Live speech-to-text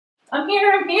I'm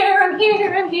here, I'm here, I'm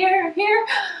here, I'm here, I'm here.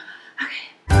 Okay.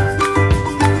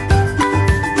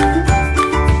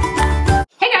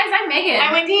 Hey guys, I'm Megan.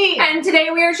 I'm Wendy. And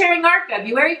today we are sharing our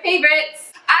February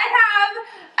favorites. I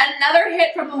have another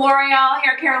hit from the L'Oreal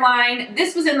hair care line.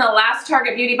 This was in the last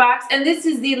Target beauty box, and this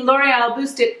is the L'Oreal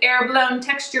Boosted Air Blown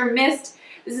Texture Mist.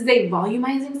 This is a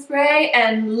volumizing spray,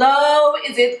 and lo,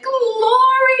 is it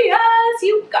glorious!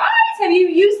 You guys, have you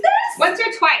used this? Once or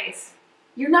twice.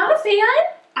 You're not a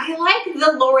fan? I like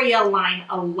the L'Oreal line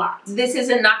a lot. This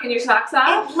isn't knocking your socks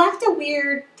off? It left a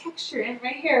weird texture in my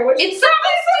hair. Which It's supposed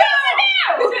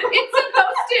to! It's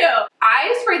supposed to!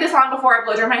 I spray this on before I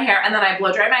blow dry my hair, and then I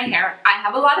blow dry my hair. I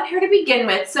have a lot of hair to begin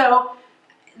with, so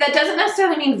that doesn't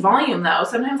necessarily mean volume though.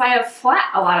 Sometimes I have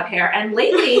a lot of hair, and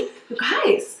lately, you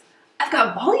guys, I've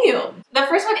got volume. The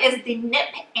first one is the Nip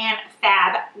and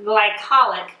Fab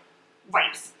Glycolic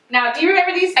wipes. Now, do you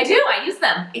remember these? I do, I use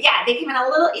them. Yeah, they came in a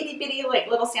little itty bitty, like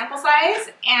little sample size,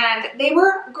 and they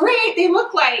were great. They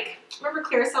look like, remember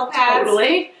Clearasil pads?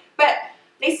 Totally. But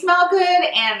they smell good,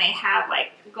 and they have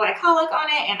like glycolic on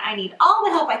it, and I need all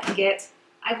the help I can get.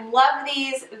 I love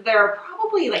these. They're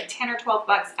probably like 10 or 12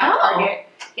 bucks at Target.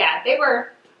 Yeah, these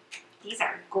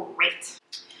are great.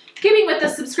 Keeping with the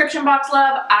subscription box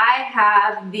love, I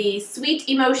have the Sweet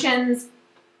Emotions,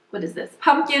 what is this?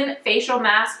 Pumpkin Facial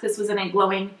Mask. This was in a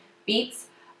Glowing Beets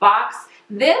box.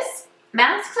 This,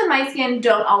 masks and my skin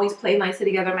don't always play nicely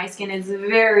together. My skin is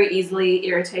very easily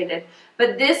irritated.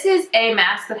 But this is a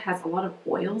mask that has a lot of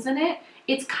oils in it.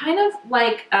 It's kind of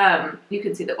like, you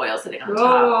can see the oil sitting on top.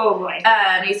 Oh boy.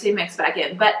 It needs to be mixed back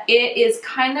in. But it is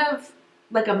kind of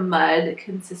like a mud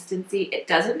consistency. It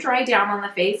doesn't dry down on the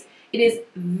face. It is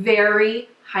very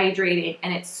hydrating,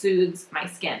 and it soothes my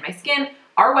skin. My skin,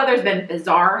 our weather's been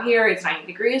bizarre here. It's 90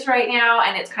 degrees right now,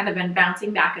 and it's kind of been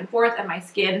bouncing back and forth, and my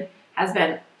skin has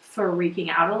been freaking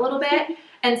out a little bit.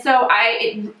 And so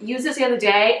I used this the other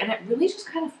day, and it really just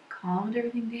kind of calmed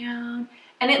everything down.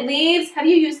 And it leaves, have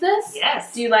you used this?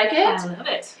 Yes. Do you like it? I love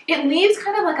it. It leaves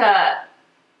kind of like a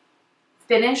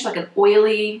finish, like an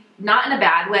oily, not in a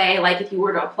bad way, like if you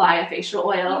were to apply a facial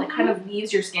oil, it kind of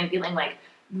leaves your skin feeling like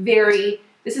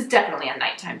this is definitely a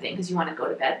nighttime thing because you want to go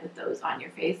to bed with those on your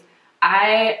face.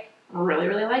 I really,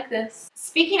 really like this.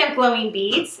 Speaking of glowing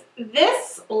beads,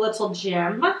 this little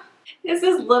gem, this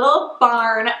is Little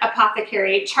Barn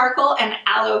Apothecary Charcoal and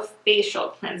Aloe Facial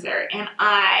Cleanser, and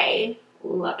I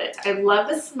love it. I love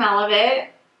the smell of it.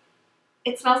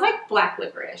 It smells like black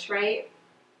licorice, right?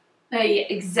 Yeah,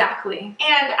 exactly.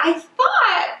 And I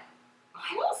thought,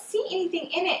 I don't see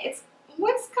anything in it.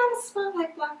 What's gotta smell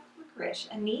like black licorice?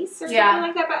 Anise or something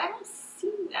like that, but I don't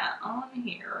see that on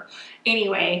here.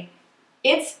 Anyway,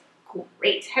 it's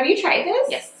great. Have you tried this?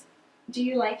 Yes. Do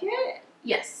you like it?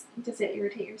 Yes. Does it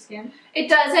irritate your skin? It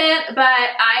doesn't, but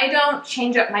I don't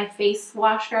change up my face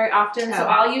wash very often, so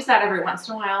I'll use that every once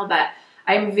in a while, but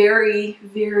I'm very,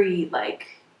 very, like,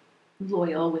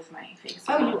 loyal with my face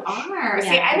wash. Oh, you are?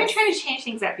 Yeah. See, I've been trying to change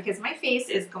things up because my face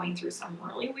is going through some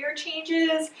really weird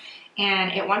changes,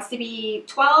 and it wants to be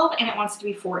 12 and it wants to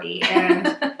be 40, and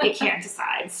it can't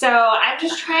decide. So I'm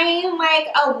just trying like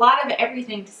a lot of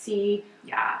everything to see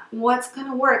what's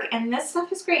gonna work. And this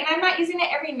stuff is great, and I'm not using it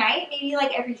every night, maybe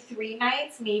like every 3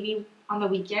 nights, maybe on the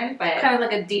weekend, but kind of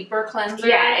like a deeper cleanser.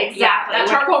 Yeah, exactly. That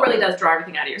charcoal really does draw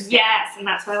everything out of your skin. Yes, and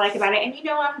that's what I like about it. And you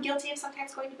know, I'm guilty of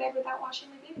sometimes going to bed without washing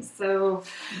my face, so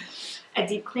a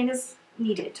deep clean is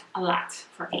needed a lot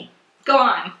for me. Go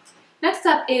on. Next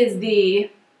up is I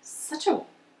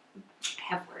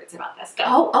have words about this.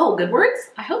 Go. Oh, good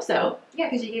words? I hope so. Yeah,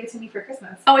 because you gave it to me for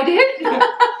Christmas. Oh, I did?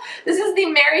 This is the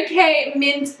Mary Kay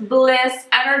Mint Bliss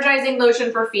Energizing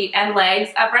Lotion for feet and legs.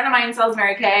 A friend of mine sells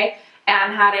Mary Kay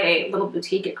and had a little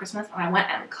boutique at Christmas, and I went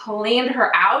and cleaned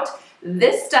her out.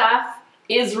 This stuff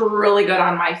is really good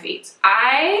on my feet.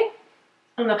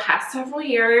 In the past several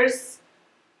years,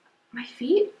 my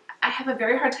feet, I have a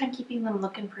very hard time keeping them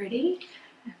looking pretty.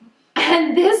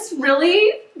 And this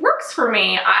really works for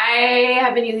me. I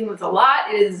have been using this a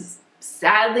lot. It is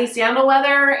sadly sandal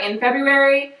weather in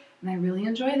February, and I really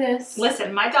enjoy this.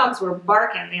 Listen, my dogs were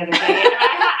barking the other day, and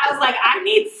I was like, I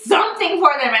need something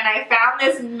for them, and I found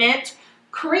this mint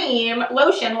cream,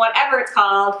 lotion, whatever it's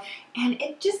called, and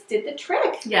it just did the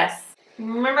trick. Yes.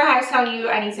 Remember how I was telling you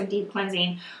I need some deep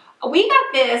cleansing? We got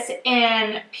this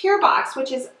in Pure Box,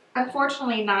 which is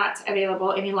unfortunately not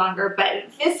available any longer, but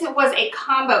this was a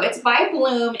combo. It's by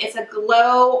Bloom. It's a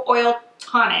glow oil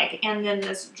tonic, and then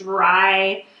this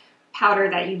dry powder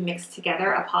that you mix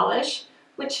together, a polish,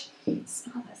 which,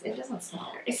 smell this, it doesn't smell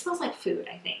weird. It smells like food,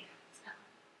 I think.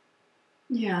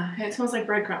 Yeah, it smells like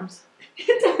breadcrumbs.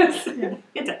 It does. Yeah.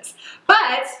 It does.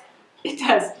 But it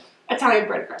does. Italian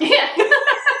breadcrumb. Yeah.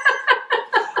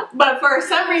 But for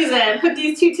some reason, put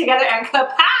these two together and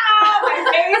kapow!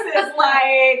 My face is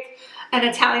like an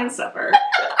Italian supper.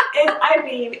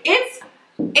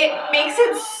 It makes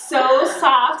it so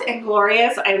soft and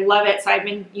glorious. I love it. So I've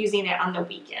been using it on the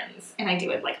weekends. And I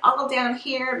do it like all down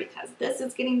here because this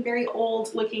is getting very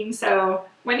old looking. So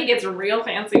Wendy gets real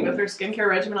fancy with her skincare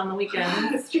regimen on the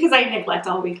weekends. it's because I neglect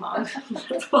all week long.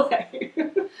 That's why.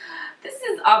 This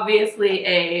is obviously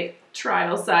a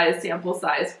trial size, sample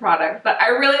size product, but I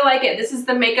really like it. This is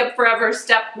the Makeup Forever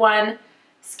Step 1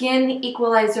 Skin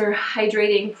Equalizer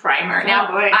Hydrating Primer. Now,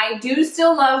 I do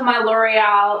still love my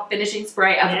L'Oreal finishing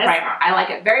spray of the primer. I like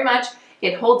it very much.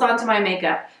 It holds onto my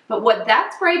makeup. But what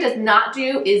that spray does not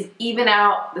do is even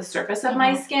out the surface of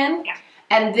my skin. Yeah.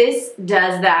 And this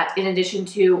does that in addition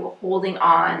to holding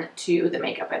on to the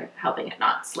makeup and helping it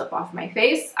not slip off my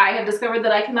face. I have discovered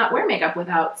that I cannot wear makeup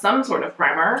without some sort of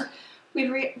primer.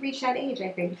 We've reached that age, I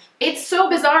think. It's so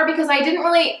bizarre because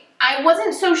I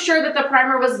wasn't so sure that the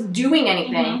primer was doing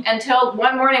anything until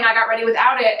one morning I got ready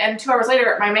without it, and 2 hours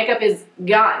later my makeup is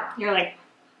gone. You're like,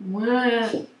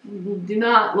 what? Do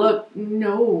not look,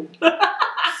 no.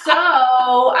 So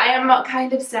I am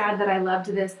kind of sad that I loved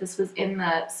this. This was in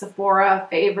the Sephora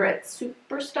Favorite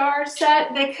Superstar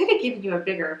set. they could have given you a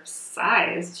bigger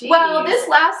size. Jeez. Well, this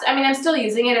lasts, I mean, I'm still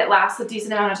using it. It lasts a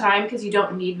decent amount of time because you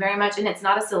don't need very much, and it's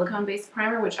not a silicone-based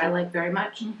primer, which I like very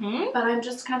much. But I'm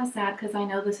just kind of sad because I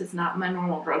know this is not my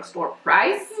normal drugstore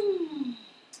price.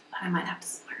 But I might have to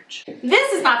splurge.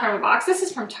 This is not from a box. This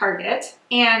is from Target,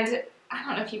 and I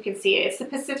don't know if you can see it. It's the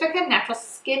Pacifica Natural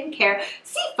Skincare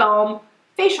Seafoam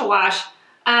Facial Wash.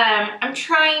 I'm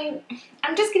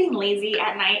just getting lazy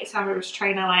at night, so I'm just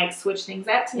trying to like switch things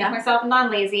up to make myself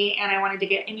non-lazy, and I wanted to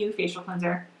get a new facial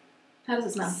cleanser. How does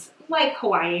it smell? Like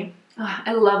Hawaii. Oh,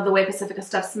 I love the way Pacifica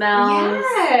stuff smells.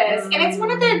 Yes, and it's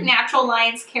one of the natural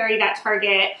lines carried at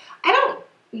Target. I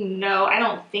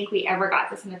don't think we ever got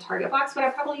this in the Target box, but I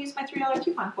probably used my $3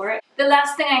 coupon for it. The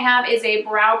last thing I have is a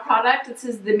brow product. This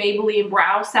is the Maybelline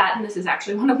Brow Satin. This is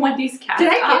actually one of Wendy's cast Did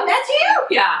I get that to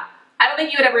you? Yeah. I don't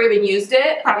think you had ever even used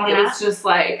it. Probably I think it was just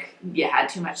like you had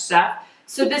too much stuff.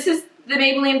 So this is the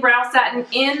Maybelline Brow Satin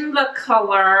in the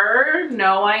color,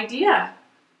 no idea.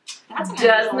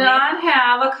 Does not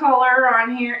have a color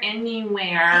on here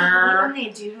anywhere. I hate when they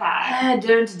do that.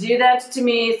 Don't do that to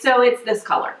me. So it's this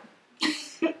color.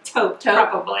 Taupe,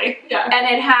 probably. Yeah.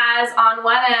 And it has, on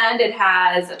one end, it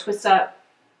has a twist up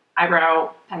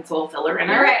eyebrow pencil filler in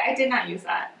it. All right, I did not use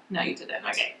that. No, you didn't.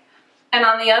 Okay. And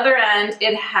on the other end,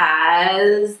 it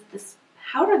has this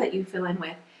powder that you fill in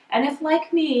with. And if,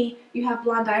 like me, you have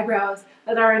blonde eyebrows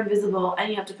that are invisible and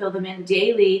you have to fill them in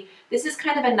daily, this is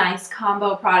kind of a nice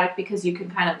combo product because you can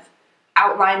kind of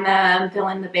outline them, fill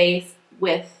in the base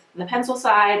with the pencil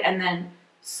side, and then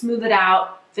smooth it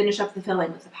out, finish up the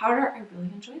filling with the powder. I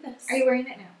really enjoy this. Are you wearing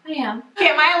it now? I am.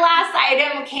 Okay, my last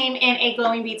item came in a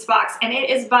Glowing Beats box, and it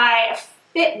is by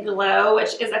FitGlow,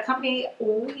 which is a company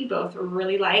we both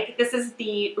really like. This is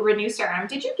the Renew Serum.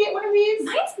 Did you get one of these?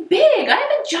 Mine's big. I have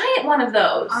a giant one of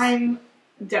those. I'm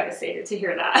devastated to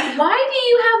hear that. Why do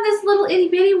you have this little itty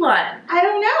bitty one? I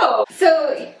don't know.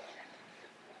 So,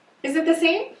 is it the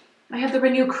same? I have the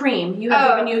Renew Cream. You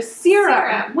have the Renew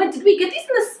Serum. When did we get these in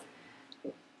this?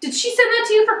 Did she send that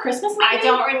to you for Christmas? I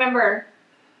don't remember.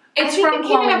 It's from it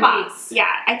came in a box.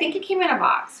 Yeah, I think it came in a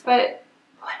box, but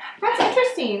that's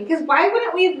interesting, because why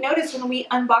wouldn't we have noticed when we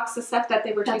unboxed the stuff that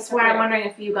they were That's why I'm wondering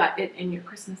if you got it in your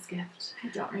Christmas gift. I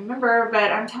don't remember,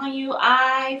 but I'm telling you,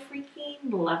 I freaking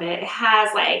love it. It has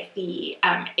like the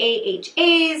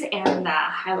AHAs and the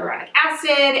hyaluronic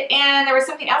acid, and there was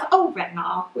something else. Oh,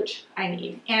 retinol, which I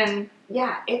need. And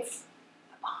yeah, it's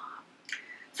the bomb.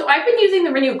 So I've been using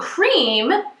the Renew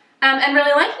Cream and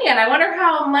really liking it. I wonder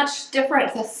how much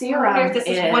different the serum is. This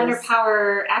is Wonder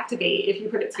Power Activate if you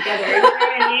put it together. You know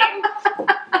what I mean?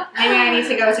 Maybe I need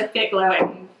to go to FitGlow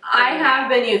and I have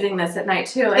been using this at night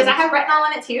too. Does that have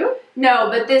retinol in it too?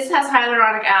 No, but this has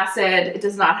hyaluronic acid. It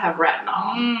does not have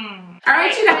retinol. All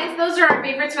right, you guys, those are our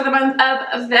favorites for the month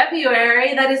of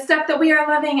February. That is stuff that we are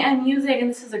loving and using, and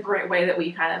this is a great way that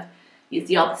we kind of, you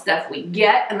see all the stuff we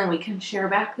get, and then we can share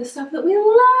back the stuff that we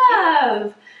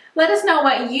love. Let us know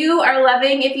what you are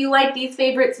loving. If you like these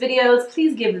favorites videos,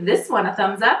 please give this one a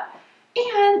thumbs up.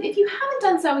 And if you haven't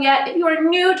done so yet, if you are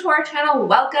new to our channel,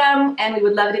 welcome. And we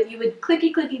would love it if you would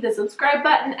clicky the subscribe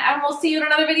button. And we'll see you in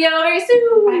another video very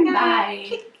soon. Bye, guys.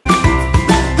 Bye.